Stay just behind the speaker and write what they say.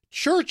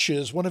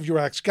Chvrches, one of your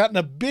acts, got in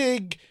a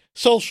big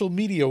social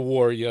media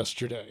war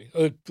yesterday,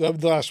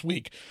 last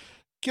week.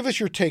 Give us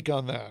your take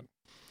on that.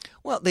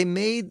 Well, they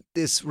made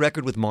this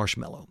record with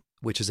Marshmello,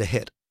 which is a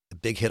hit, a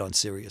big hit on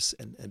Sirius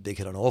and a big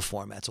hit on all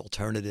formats,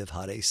 alternative,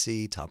 hot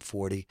AC, top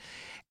 40.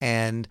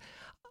 And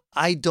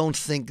I don't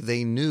think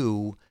they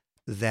knew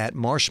that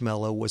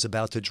Marshmello was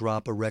about to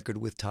drop a record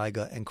with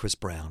Tyga and Chris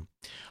Brown.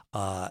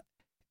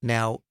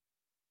 Now,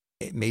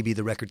 maybe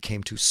the record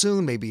came too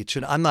soon. Maybe it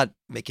should. I'm not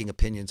making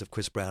opinions of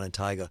Chris Brown and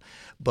Tyga,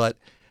 but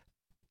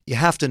you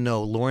have to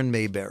know Lauren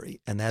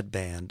Mayberry and that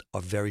band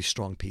are very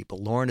strong people.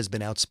 Lauren has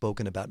been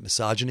outspoken about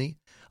misogyny,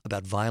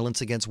 about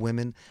violence against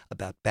women,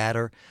 about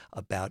batter,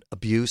 about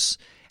abuse.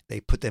 They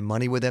put their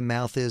money where their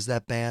mouth is,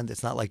 that band.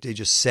 It's not like they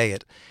just say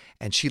it.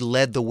 And she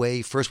led the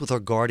way, first with her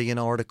Guardian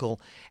article,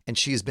 and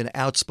she has been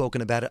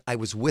outspoken about it. I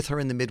was with her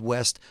in the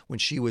Midwest when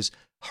she was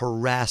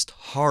harassed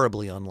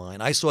horribly online.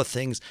 I saw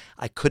things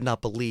I could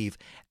not believe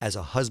as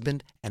a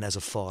husband and as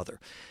a father.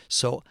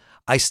 So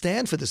I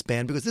stand for this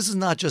band because this is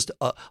not just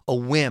a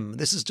whim.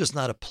 This is just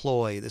not a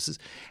ploy.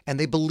 And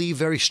they believe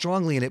very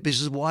strongly in it,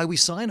 which is why we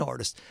sign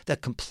artists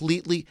that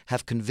completely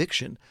have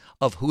conviction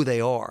of who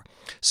they are.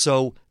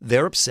 So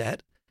they're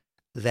upset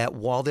that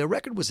while their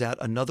record was out,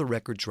 another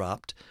record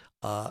dropped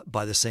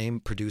by the same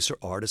producer,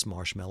 artist,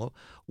 Marshmello,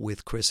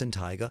 with Chris and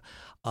Tyga.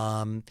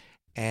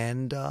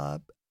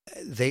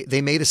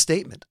 They made a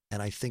statement.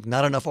 And I think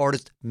not enough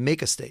artists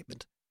make a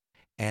statement.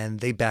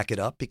 And they back it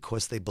up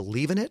because they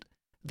believe in it.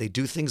 They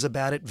do things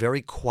about it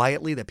very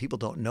quietly that people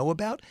don't know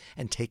about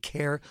and take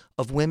care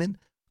of women.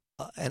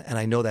 And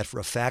I know that for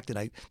a fact,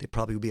 and they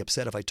probably would be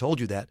upset if I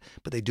told you that,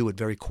 but they do it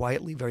very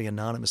quietly, very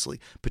anonymously,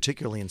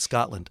 particularly in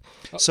Scotland.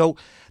 So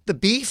the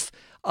beef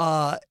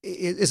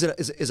is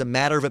a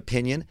matter of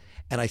opinion,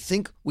 and I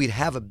think we'd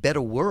have a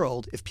better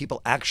world if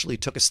people actually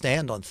took a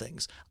stand on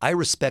things. I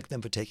respect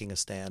them for taking a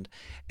stand,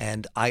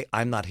 and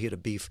I'm not here to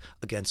beef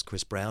against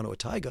Chris Brown or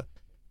Tyga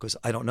because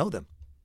I don't know them.